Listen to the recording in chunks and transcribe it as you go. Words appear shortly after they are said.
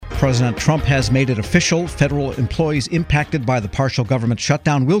President Trump has made it official. Federal employees impacted by the partial government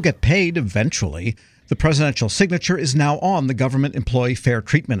shutdown will get paid eventually. The presidential signature is now on the Government Employee Fair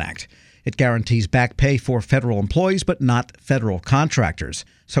Treatment Act. It guarantees back pay for federal employees, but not federal contractors.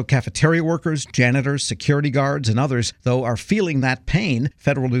 So cafeteria workers, janitors, security guards, and others, though, are feeling that pain.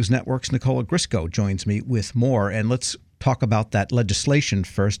 Federal News Network's Nicola Grisco joins me with more. And let's talk about that legislation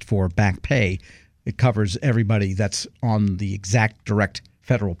first for back pay. It covers everybody that's on the exact direct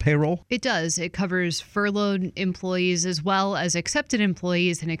federal payroll. It does. It covers furloughed employees as well as accepted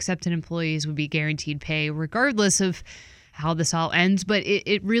employees, and accepted employees would be guaranteed pay regardless of how this all ends. But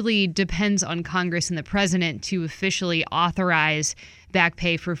it really depends on Congress and the president to officially authorize back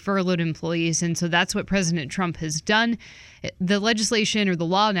pay for furloughed employees. And so that's what President Trump has done. The legislation, or the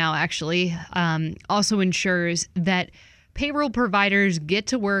law now actually, also ensures that payroll providers get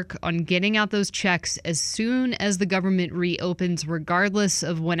to work on getting out those checks as soon as the government reopens, regardless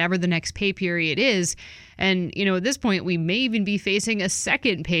of whenever the next pay period is. And, at this point, we may even be facing a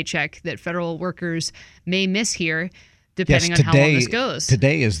second paycheck that federal workers may miss here, depending on how long this goes.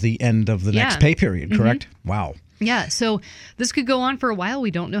 Today is the end of the next pay period, correct? Mm-hmm. Wow. Yeah, so this could go on for a while. We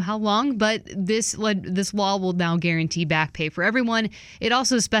don't know how long, but this law will now guarantee back pay for everyone. It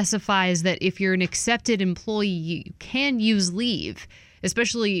also specifies that if you're an accepted employee, you can use leave,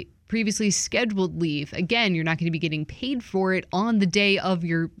 especially previously scheduled leave. Again, you're not going to be getting paid for it on the day of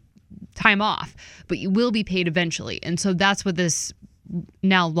your time off, but you will be paid eventually. And so that's what this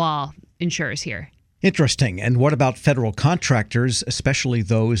now law ensures here. Interesting. And what about federal contractors, especially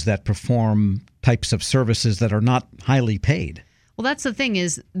those that perform types of services that are not highly paid? Well, that's the thing,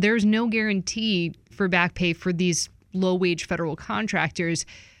 is there's no guarantee for back pay for these low-wage federal contractors.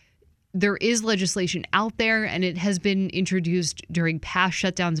 There is legislation out there, and it has been introduced during past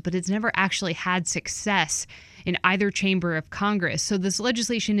shutdowns, but it's never actually had success in either chamber of Congress. So this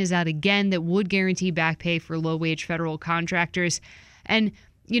legislation is out again that would guarantee back pay for low-wage federal contractors. And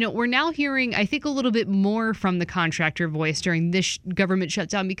we're now hearing, I think, a little bit more from the contractor voice during this government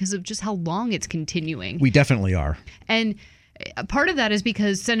shutdown because of just how long it's continuing. We definitely are. And part of that is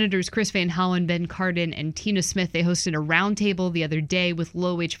because Senators Chris Van Hollen, Ben Cardin, and Tina Smith, they hosted a roundtable the other day with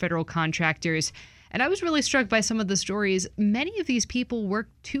low-wage federal contractors. And I was really struck by some of the stories. Many of these people work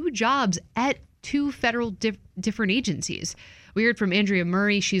two jobs at two federal different agencies. We heard from Andrea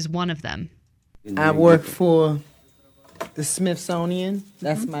Murray. She's one of them. I work for the Smithsonian.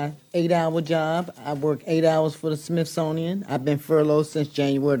 That's my 8-hour job. I work 8 hours for the Smithsonian. I've been furloughed since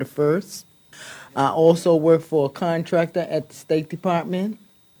January the 1st. I also work for a contractor at the State Department.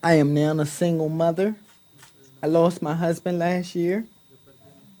 I am now a single mother. I lost my husband last year.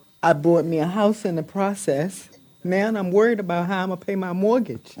 I bought me a house in the process. Now I'm worried about how I'm going to pay my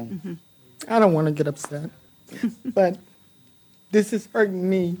mortgage. Mm-hmm. I don't want to get upset, but this is hurting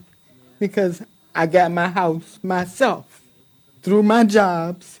me because I got my house myself through my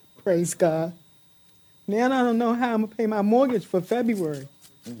jobs, praise God. Now I don't know how I'm going to pay my mortgage for February.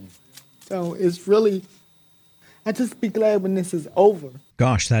 So it's really, I just be glad when this is over.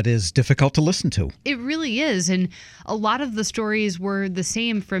 Gosh, that is difficult to listen to. It really is. And a lot of the stories were the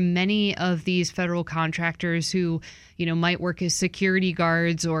same from many of these federal contractors who, might work as security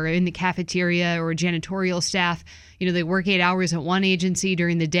guards or in the cafeteria or janitorial staff. They work 8 hours at one agency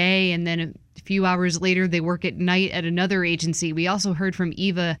during the day, and then a few hours later they work at night at another agency. We also heard from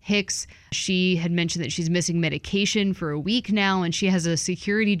Eva Hicks. She had mentioned that she's missing medication for a week now, and she has a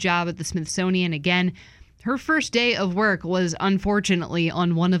security job at the Smithsonian. Again, her first day of work was unfortunately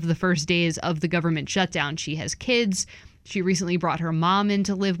on one of the first days of the government shutdown. She has kids. She recently brought her mom in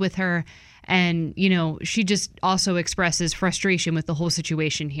to live with her. And, she just also expresses frustration with the whole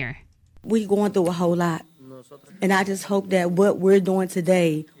situation here. We're going through a whole lot. And I just hope that what we're doing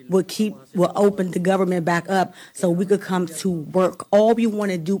today will open the government back up so we could come to work. All we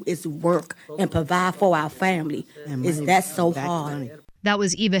want to do is work and provide for our family. That's so hard. That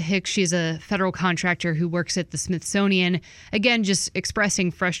was Eva Hicks. She's a federal contractor who works at the Smithsonian. Again, just expressing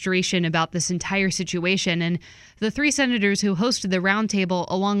frustration about this entire situation. And the three senators who hosted the roundtable,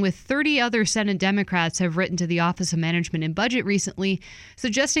 along with 30 other Senate Democrats, have written to the Office of Management and Budget recently,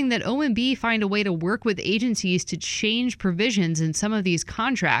 suggesting that OMB find a way to work with agencies to change provisions in some of these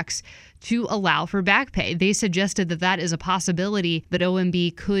contracts to allow for back pay. They suggested that that is a possibility that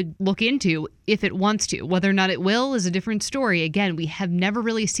OMB could look into if it wants to. Whether or not it will is a different story. Again, we have never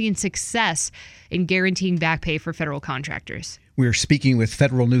really seen success in guaranteeing back pay for federal contractors. We're speaking with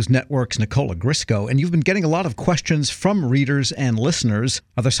Federal News Network's Nicola Grisco, and you've been getting a lot of questions from readers and listeners.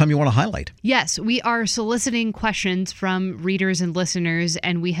 Are there some you want to highlight? Yes, we are soliciting questions from readers and listeners,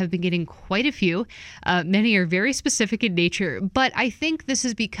 and we have been getting quite a few. Many are very specific in nature, but I think this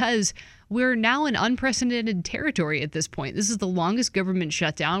is because we're now in unprecedented territory at this point. This is the longest government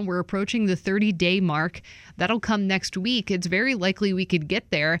shutdown. We're approaching the 30-day mark. That'll come next week. It's very likely we could get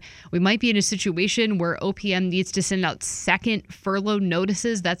there. We might be in a situation where OPM needs to send out second furlough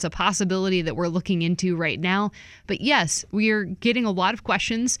notices. That's a possibility that we're looking into right now. But yes, we are getting a lot of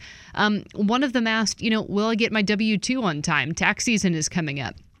questions. One of them asked, will I get my W-2 on time? Tax season is coming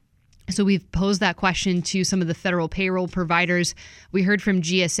up. So we've posed that question to some of the federal payroll providers. We heard from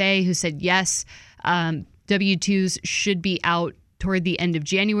GSA, who said yes, W-2s should be out toward the end of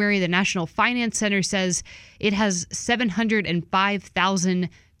January. The National Finance Center says it has 705,000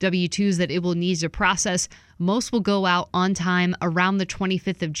 W-2s that it will need to process. Most will go out on time around the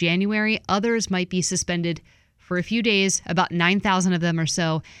 25th of January. Others might be suspended for a few days, about 9,000 of them or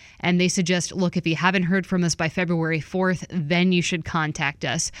so. And they suggest, look, if you haven't heard from us by February 4th, then you should contact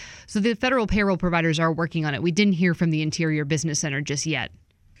us. So the federal payroll providers are working on it. We didn't hear from the Interior Business Center just yet.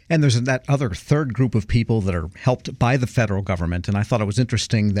 And there's that other third group of people that are helped by the federal government. And I thought it was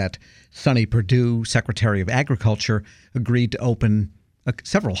interesting that Sonny Perdue, Secretary of Agriculture, agreed to open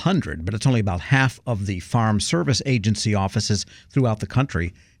several hundred, but it's only about half of the Farm Service Agency offices throughout the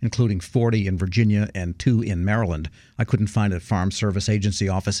country, including 40 in Virginia and 2 in Maryland. I couldn't find a Farm Service Agency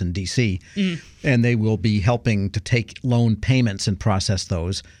office in D.C. And they will be helping to take loan payments and process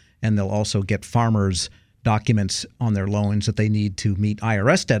those. And they'll also get farmers documents on their loans that they need to meet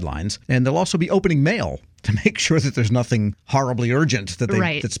IRS deadlines. And they'll also be opening mail to make sure that there's nothing horribly urgent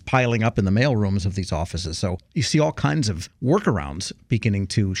that's piling up in the mail rooms of these offices. So you see all kinds of workarounds beginning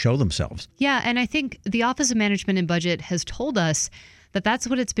to show themselves. Yeah, and I think the Office of Management and Budget has told us that that's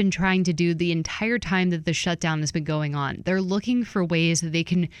what it's been trying to do the entire time that the shutdown has been going on. They're looking for ways that they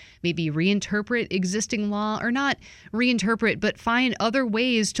can maybe reinterpret existing law, or not reinterpret, but find other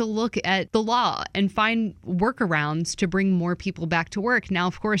ways to look at the law and find workarounds to bring more people back to work. Now,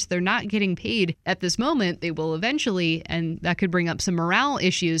 of course, they're not getting paid at this moment. They will eventually, and that could bring up some morale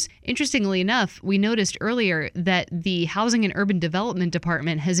issues. Interestingly enough, we noticed earlier that the Housing and Urban Development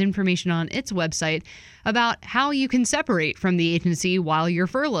Department has information on its website about how you can separate from the agency while you're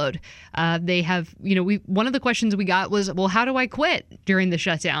furloughed. They have, one of the questions we got was, well, how do I quit during the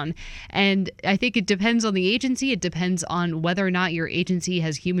shutdown? And I think it depends on the agency. It depends on whether or not your agency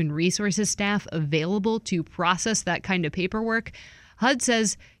has human resources staff available to process that kind of paperwork. HUD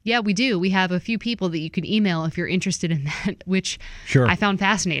says, yeah, we do. We have a few people that you can email if you're interested in that, which I found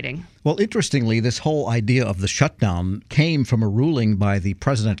fascinating. Well, interestingly, this whole idea of the shutdown came from a ruling by the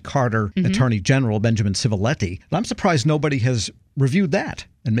President Carter Attorney General, Benjamin Civiletti. And I'm surprised nobody has reviewed that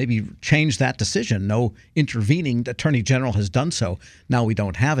and maybe changed that decision. No intervening Attorney General has done so. Now we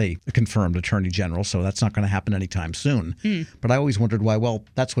don't have a confirmed Attorney General, so that's not going to happen anytime soon. But I always wondered why, well,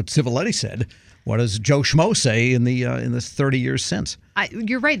 that's what Civiletti said. What does Joe Schmo say in this 30 years since?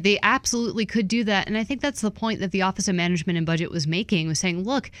 You're right. They absolutely could do that. And I think that's the point that the Office of Management and Budget was making, was saying,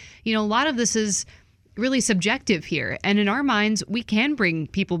 look, a lot of this is really subjective here. And in our minds, we can bring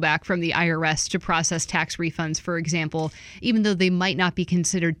people back from the IRS to process tax refunds, for example, even though they might not be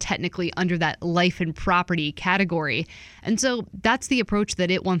considered technically under that life and property category. And so that's the approach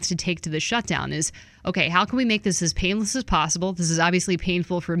that it wants to take to the shutdown is, okay, how can we make this as painless as possible? This is obviously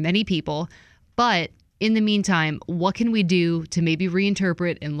painful for many people. But in the meantime, what can we do to maybe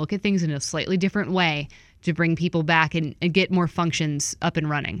reinterpret and look at things in a slightly different way to bring people back and get more functions up and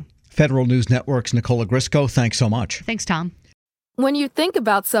running? Federal News Network's Nicola Grisco, thanks so much. Thanks, Tom. When you think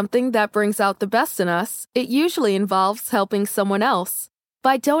about something that brings out the best in us, it usually involves helping someone else.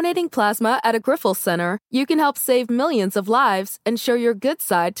 By donating plasma at a Grifols Center, you can help save millions of lives and show your good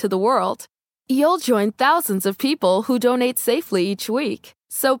side to the world. You'll join thousands of people who donate safely each week,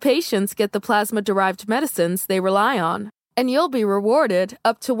 so patients get the plasma-derived medicines they rely on. And you'll be rewarded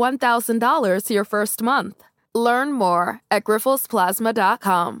up to $1,000 your first month. Learn more at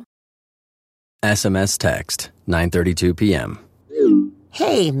grifolsplasma.com. SMS text, 9:32 p.m.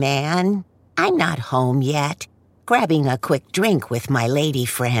 Hey, man. I'm not home yet. Grabbing a quick drink with my lady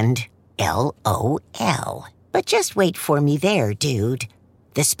friend. LOL. But just wait for me there, dude.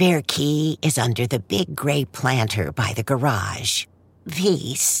 The spare key is under the big gray planter by the garage.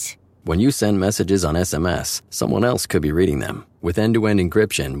 Peace. When you send messages on SMS, someone else could be reading them. With end-to-end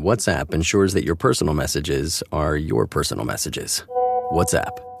encryption, WhatsApp ensures that your personal messages are your personal messages.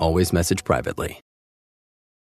 WhatsApp. Always message privately.